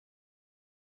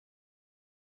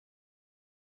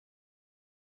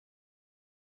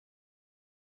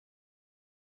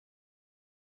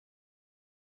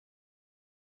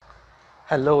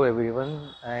Hello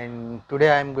everyone, and today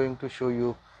I am going to show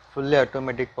you fully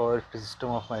automatic power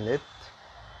system of my lathe.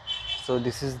 So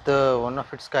this is the one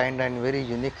of its kind and very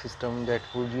unique system that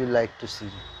would you like to see.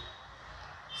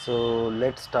 So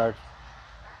let's start.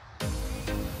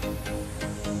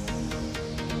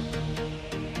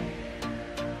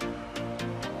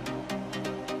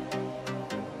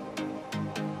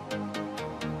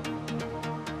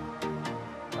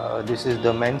 This is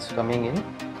the mains coming in.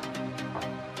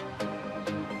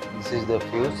 This is the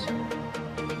fuse.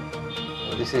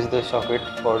 This is the socket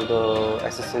for the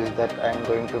accessories that I am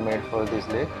going to make for this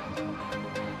lathe.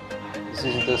 This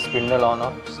is the spindle on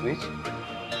off switch,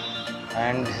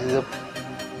 and this is a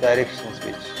direction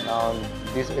switch. Now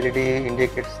this LED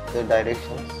indicates the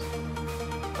directions,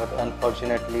 but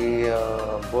unfortunately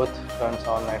both turns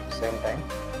on at the same time.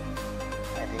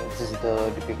 I think this is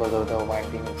because of the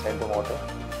winding inside the motor.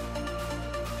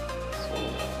 So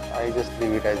I just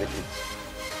leave it as it is.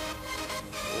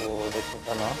 So let me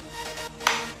turn on.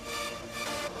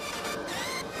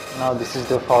 Now this is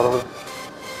the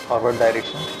forward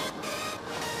direction,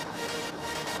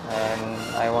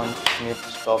 and I want me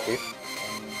to stop it.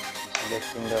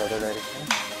 Selecting the other direction,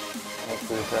 and it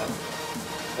will turn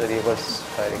the reverse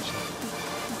direction.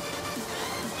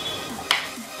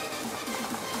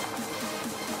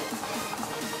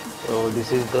 So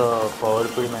this is the power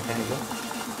pull mechanism.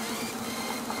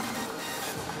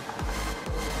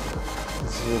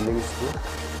 This is the lead screw.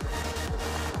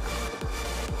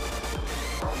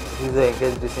 This is the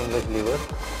engage disengage lever.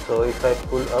 So if I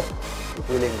pull up, it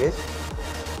will engage,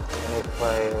 and if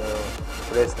I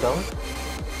press down,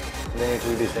 then it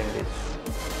will disengage.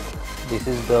 This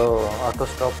is the auto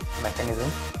stop mechanism,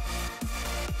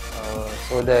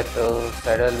 so that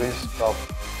saddle will stop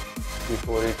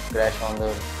before it crash on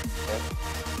the step.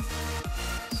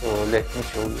 So let me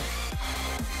show you.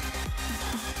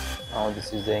 Now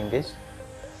this is the engage,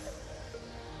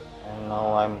 and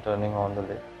now I am turning on the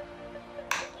lathe.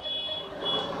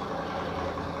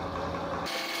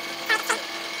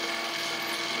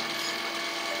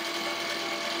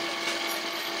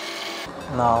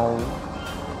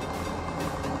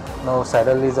 Now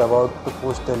saddle is about to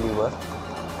push the lever.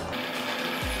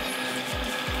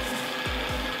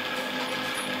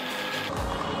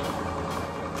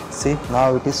 See,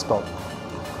 now it is stopped.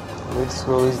 Lead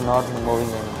screw is not moving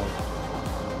anymore.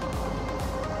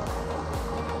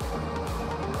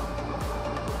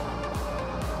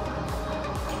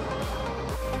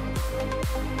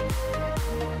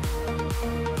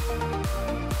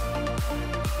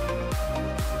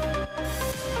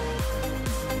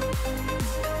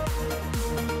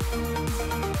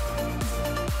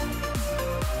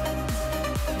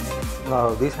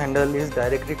 Now this handle is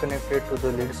directly connected to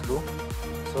the lead screw.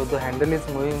 So the handle is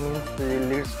moving means the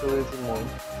lead screw is moving.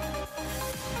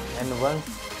 And once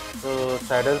the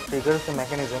saddle triggers the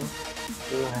mechanism,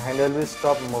 the handle will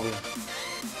stop moving.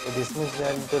 So this means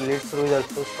that the lead screw is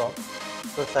also stopped.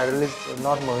 So saddle is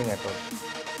not moving at all.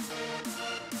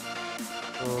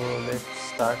 So let's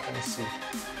start and see.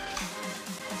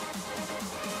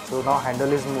 So now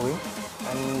handle is moving,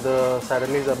 and the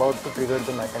saddle is about to trigger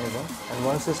the mechanism, and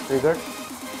once it's triggered,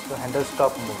 the handle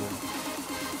stops moving.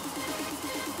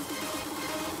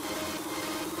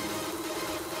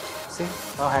 See,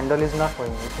 now handle is not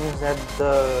moving. It means that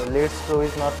the lead screw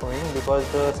is not moving because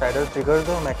the saddle triggered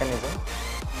the mechanism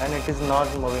and it is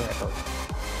not moving at all.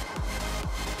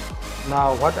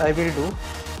 Now what I will do,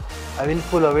 I will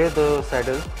pull away the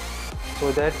saddle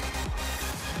so that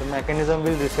the mechanism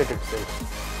will reset itself.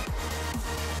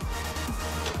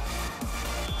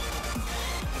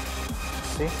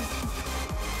 See,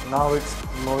 now it's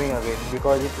moving again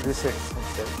because it resets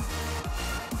itself.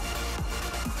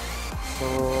 So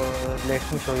let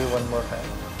me show you one more time.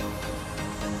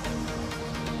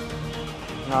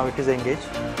 Now it is engaged.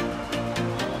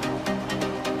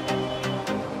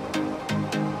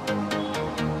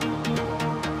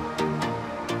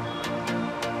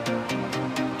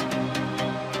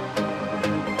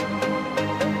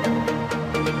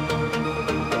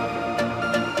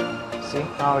 See,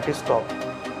 now it is stopped.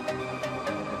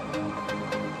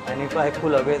 And if I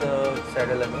pull away the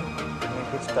saddle again,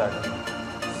 it will start again.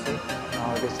 See,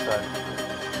 now it is started.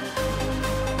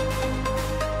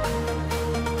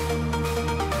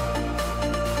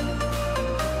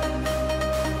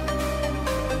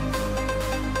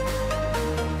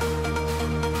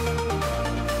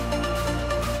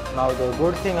 Now the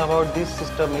good thing about this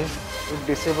system is it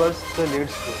disables the lead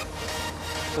screw.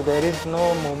 So there is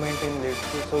no movement in lead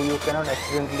screw, so you cannot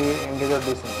accidentally engage or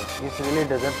disengage. It really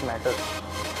doesn't matter,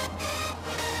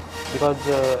 because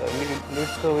lead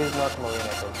screw is not moving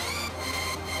at all.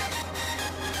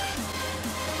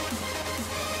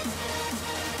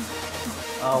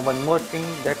 One more thing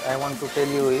that I want to tell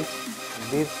you is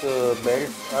these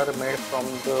belts are made from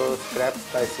the scrap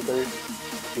bicycle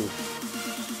tube.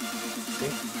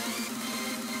 See?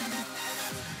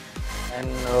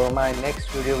 And my next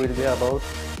video will be about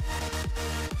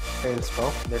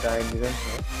tailstock that I didn't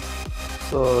know.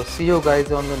 So see you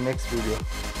guys on the next video.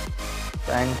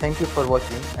 And thank you for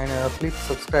watching, and please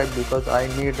subscribe because I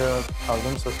need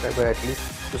 1000 subscribers at least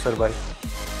to survive.